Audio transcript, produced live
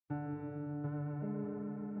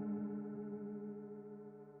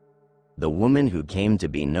The woman who came to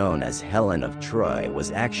be known as Helen of Troy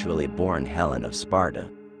was actually born Helen of Sparta.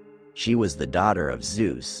 She was the daughter of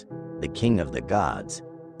Zeus, the king of the gods,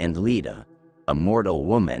 and Leda, a mortal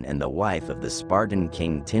woman and the wife of the Spartan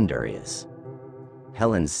king Tyndareus.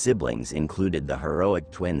 Helen's siblings included the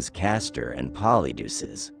heroic twins Castor and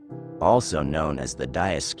Polydeuces, also known as the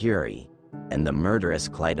Dioscuri, and the murderous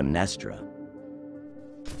Clytemnestra.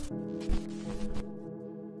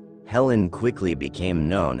 Helen quickly became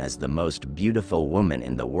known as the most beautiful woman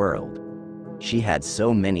in the world. She had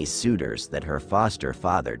so many suitors that her foster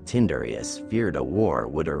father Tyndareus feared a war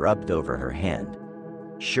would erupt over her hand.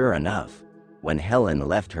 Sure enough, when Helen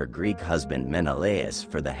left her Greek husband Menelaus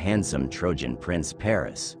for the handsome Trojan prince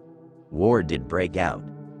Paris, war did break out.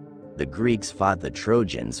 The Greeks fought the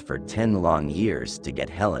Trojans for 10 long years to get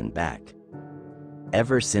Helen back.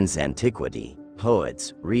 Ever since antiquity,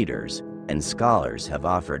 poets, readers, and scholars have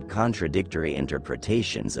offered contradictory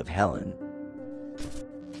interpretations of Helen.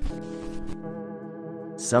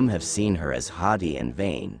 Some have seen her as haughty and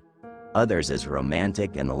vain, others as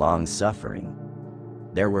romantic and long-suffering.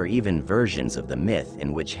 There were even versions of the myth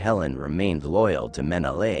in which Helen remained loyal to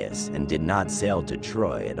Menelaus and did not sail to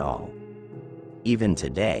Troy at all. Even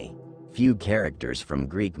today, few characters from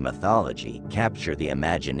Greek mythology capture the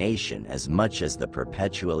imagination as much as the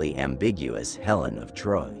perpetually ambiguous Helen of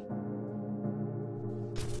Troy.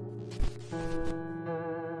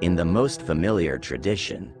 In the most familiar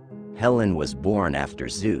tradition, Helen was born after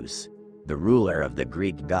Zeus, the ruler of the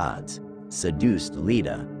Greek gods, seduced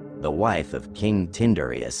Leda, the wife of King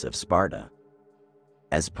Tyndareus of Sparta.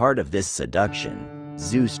 As part of this seduction,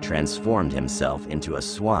 Zeus transformed himself into a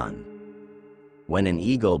swan. When an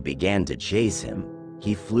eagle began to chase him,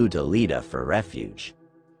 he flew to Leda for refuge.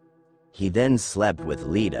 He then slept with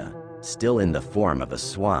Leda, still in the form of a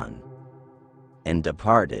swan, and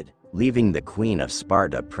departed, leaving the queen of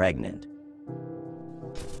Sparta pregnant.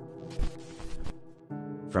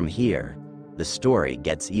 From here, the story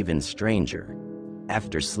gets even stranger.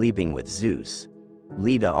 After sleeping with Zeus,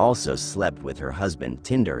 Leda also slept with her husband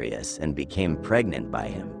Tyndareus and became pregnant by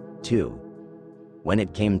him, too. When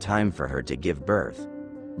it came time for her to give birth,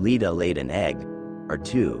 Leda laid an egg, or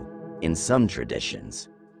two, in some traditions,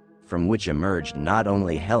 from which emerged not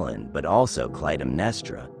only Helen but also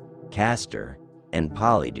Clytemnestra, Castor, and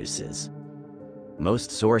Polydeuces.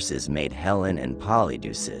 Most sources made Helen and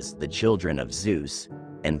Polydeuces the children of Zeus,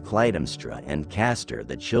 and Clytemnestra and Castor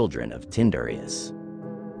the children of Tyndareus.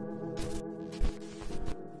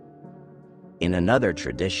 In another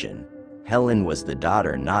tradition, Helen was the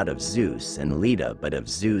daughter not of Zeus and Leda but of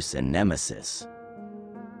Zeus and Nemesis.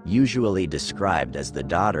 Usually described as the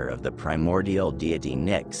daughter of the primordial deity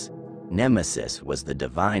Nyx, Nemesis was the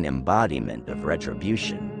divine embodiment of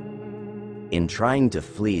retribution. In trying to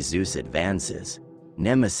flee Zeus' advances,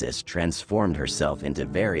 Nemesis transformed herself into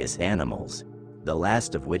various animals, the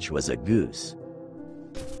last of which was a goose.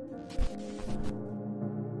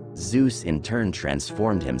 Zeus in turn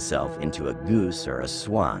transformed himself into a goose or a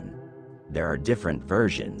swan. There are different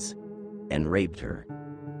versions, and raped her.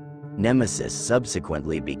 Nemesis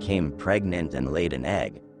subsequently became pregnant and laid an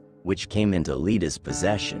egg, which came into Leda's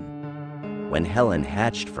possession. When Helen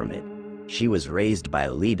hatched from it, she was raised by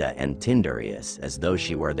Leda and Tyndareus as though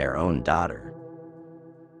she were their own daughter.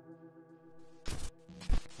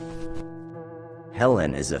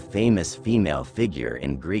 Helen is a famous female figure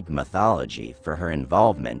in Greek mythology for her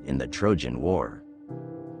involvement in the Trojan War.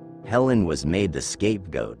 Helen was made the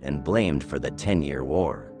scapegoat and blamed for the 10-year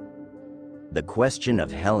war. The question of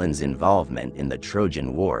Helen's involvement in the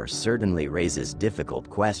Trojan War certainly raises difficult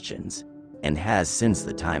questions, and has since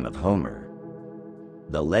the time of Homer.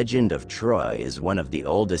 The legend of Troy is one of the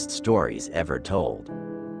oldest stories ever told.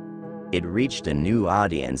 It reached a new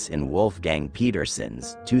audience in Wolfgang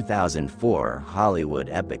Petersen's 2004 Hollywood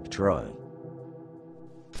epic Troy.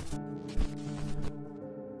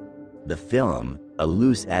 The film, a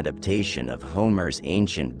loose adaptation of Homer's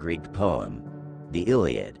ancient Greek poem, the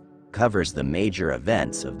Iliad, covers the major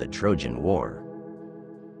events of the Trojan War.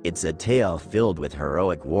 It's a tale filled with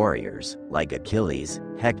heroic warriors like Achilles,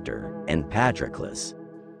 Hector, and Patroclus.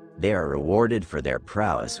 They are rewarded for their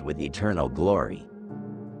prowess with eternal glory.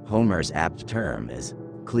 Homer's apt term is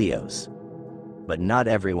kleos. But not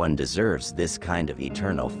everyone deserves this kind of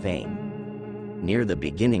eternal fame. Near the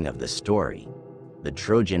beginning of the story, the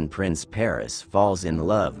Trojan prince Paris falls in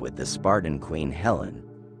love with the Spartan queen Helen,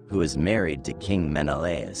 who is married to King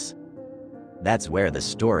Menelaus. That's where the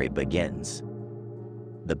story begins.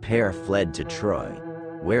 The pair fled to Troy,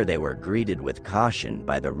 where they were greeted with caution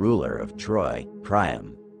by the ruler of Troy,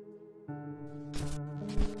 Priam.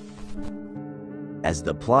 As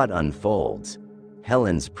the plot unfolds,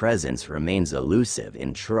 Helen's presence remains elusive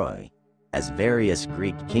in Troy, as various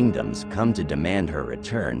Greek kingdoms come to demand her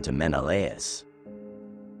return to Menelaus.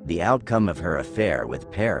 The outcome of her affair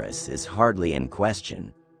with Paris is hardly in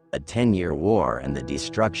question, a 10-year war and the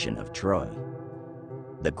destruction of Troy.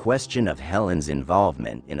 The question of Helen's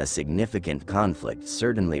involvement in a significant conflict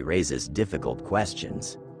certainly raises difficult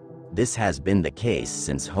questions. This has been the case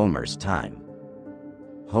since Homer's time.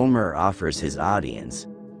 Homer offers his audience,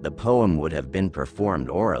 the poem would have been performed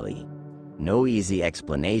orally, no easy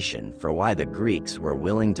explanation for why the Greeks were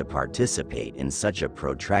willing to participate in such a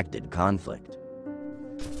protracted conflict.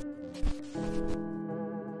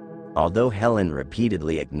 Although Helen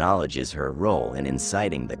repeatedly acknowledges her role in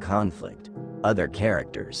inciting the conflict, other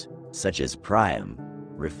characters, such as Priam,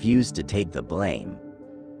 refuse to take the blame.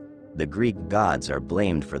 The Greek gods are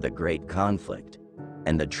blamed for the great conflict,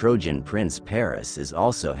 and the Trojan prince Paris is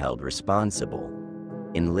also held responsible.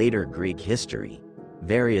 In later Greek history,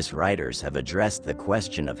 various writers have addressed the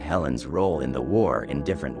question of Helen's role in the war in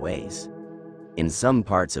different ways. In some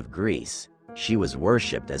parts of Greece, she was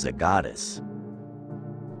worshipped as a goddess.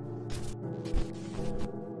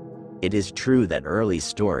 It is true that early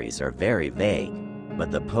stories are very vague,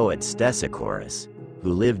 but the poet Stesichorus,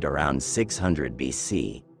 who lived around 600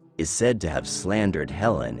 BC, is said to have slandered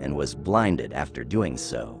Helen and was blinded after doing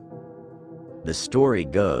so. The story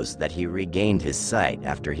goes that he regained his sight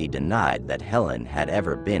after he denied that Helen had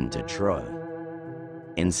ever been to Troy.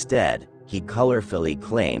 Instead, he colorfully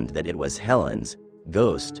claimed that it was Helen's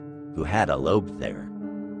ghost who had eloped there.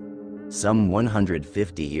 Some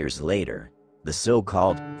 150 years later, the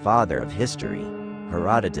so-called father of history,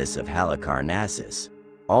 Herodotus of Halicarnassus,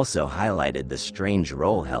 also highlighted the strange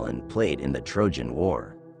role Helen played in the Trojan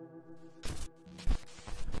War.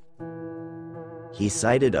 He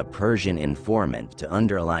cited a Persian informant to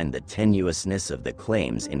underline the tenuousness of the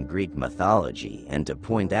claims in Greek mythology and to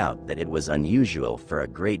point out that it was unusual for a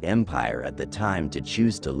great empire at the time to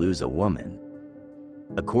choose to lose a woman.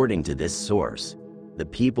 According to this source, the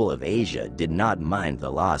people of Asia did not mind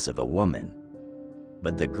the loss of a woman.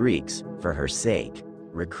 But the Greeks, for her sake,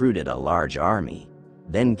 recruited a large army,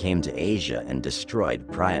 then came to Asia and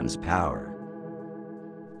destroyed Priam's power.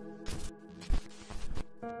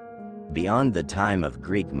 Beyond the time of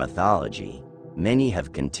Greek mythology, many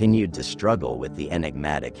have continued to struggle with the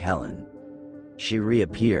enigmatic Helen. She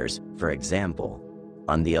reappears, for example,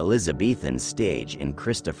 on the Elizabethan stage in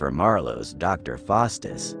Christopher Marlowe's Dr.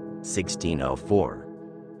 Faustus, 1604.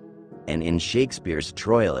 And in Shakespeare's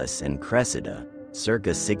Troilus and Cressida, circa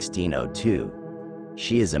 1602,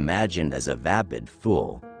 she is imagined as a vapid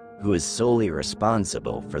fool, who is solely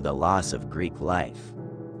responsible for the loss of Greek life.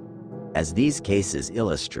 As these cases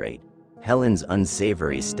illustrate, Helen's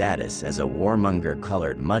unsavory status as a warmonger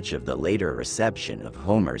colored much of the later reception of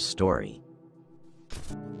Homer's story.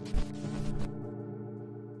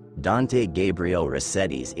 Dante Gabriel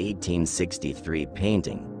Rossetti's 1863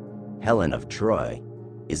 painting, Helen of Troy,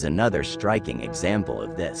 is another striking example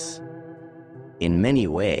of this. In many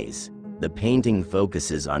ways, the painting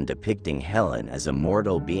focuses on depicting Helen as a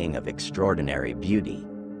mortal being of extraordinary beauty.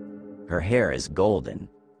 Her hair is golden,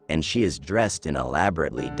 and she is dressed in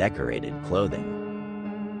elaborately decorated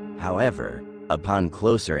clothing. However, upon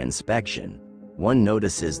closer inspection, one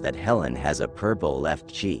notices that Helen has a purple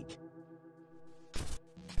left cheek.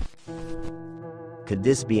 Could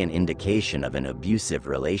this be an indication of an abusive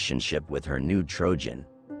relationship with her new Trojan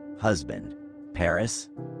husband, Paris?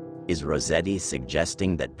 Is Rossetti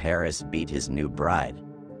suggesting that Paris beat his new bride?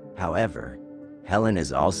 However, Helen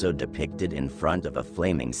is also depicted in front of a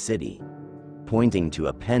flaming city, pointing to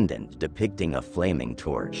a pendant depicting a flaming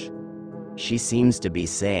torch. She seems to be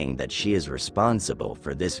saying that she is responsible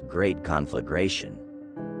for this great conflagration.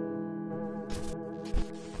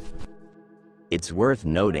 It's worth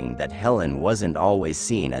noting that Helen wasn't always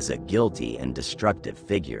seen as a guilty and destructive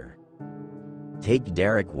figure. Take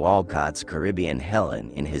Derek Walcott's Caribbean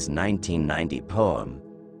Helen in his 1990 poem,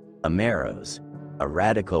 Ameros, a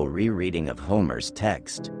radical rereading of Homer's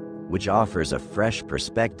text, which offers a fresh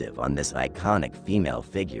perspective on this iconic female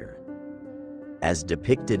figure. As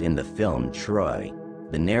depicted in the film Troy,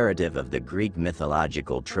 the narrative of the Greek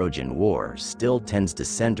mythological Trojan War still tends to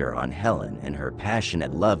center on Helen and her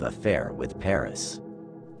passionate love affair with Paris.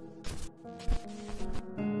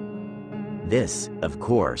 This, of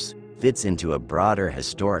course, fits into a broader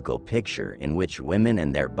historical picture in which women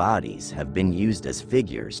and their bodies have been used as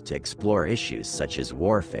figures to explore issues such as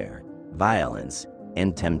warfare, violence,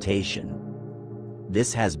 and temptation.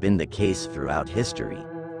 This has been the case throughout history,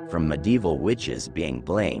 from medieval witches being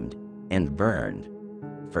blamed and burned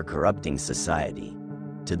for corrupting society,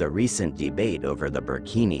 to the recent debate over the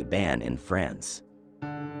burkini ban in France.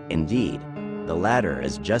 Indeed, the latter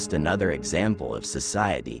is just another example of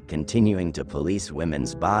society continuing to police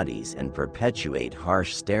women's bodies and perpetuate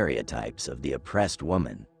harsh stereotypes of the oppressed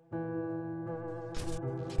woman.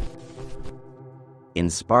 In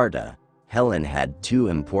Sparta, Helen had two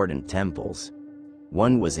important temples.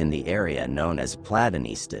 One was in the area known as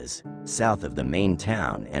Platanistas, south of the main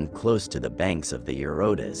town and close to the banks of the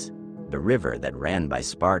Eurotas, the river that ran by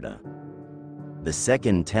Sparta. The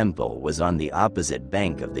second temple was on the opposite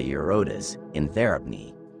bank of the Eurotas, in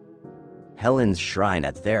Therapne. Helen's shrine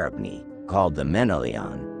at Therapne, called the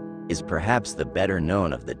Menelion, is perhaps the better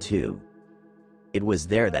known of the two. It was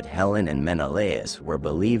there that Helen and Menelaus were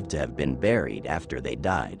believed to have been buried after they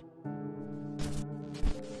died.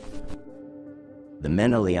 The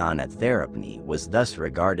Menelion at Therapne was thus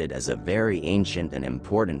regarded as a very ancient and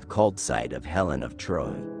important cult site of Helen of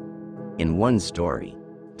Troy. In one story,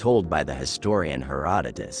 told by the historian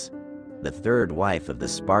Herodotus, the third wife of the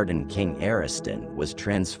Spartan king Ariston was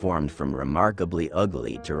transformed from remarkably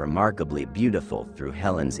ugly to remarkably beautiful through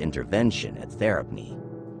Helen's intervention at Therapne.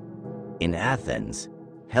 In Athens,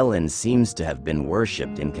 Helen seems to have been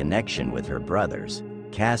worshipped in connection with her brothers,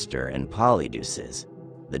 Castor and Polydeuces,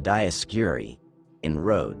 the Dioscuri. In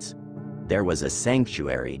Rhodes, there was a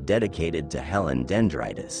sanctuary dedicated to Helen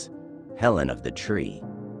Dendritus, Helen of the tree.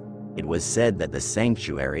 It was said that the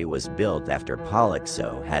sanctuary was built after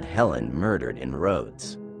Polyxo had Helen murdered in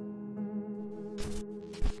Rhodes.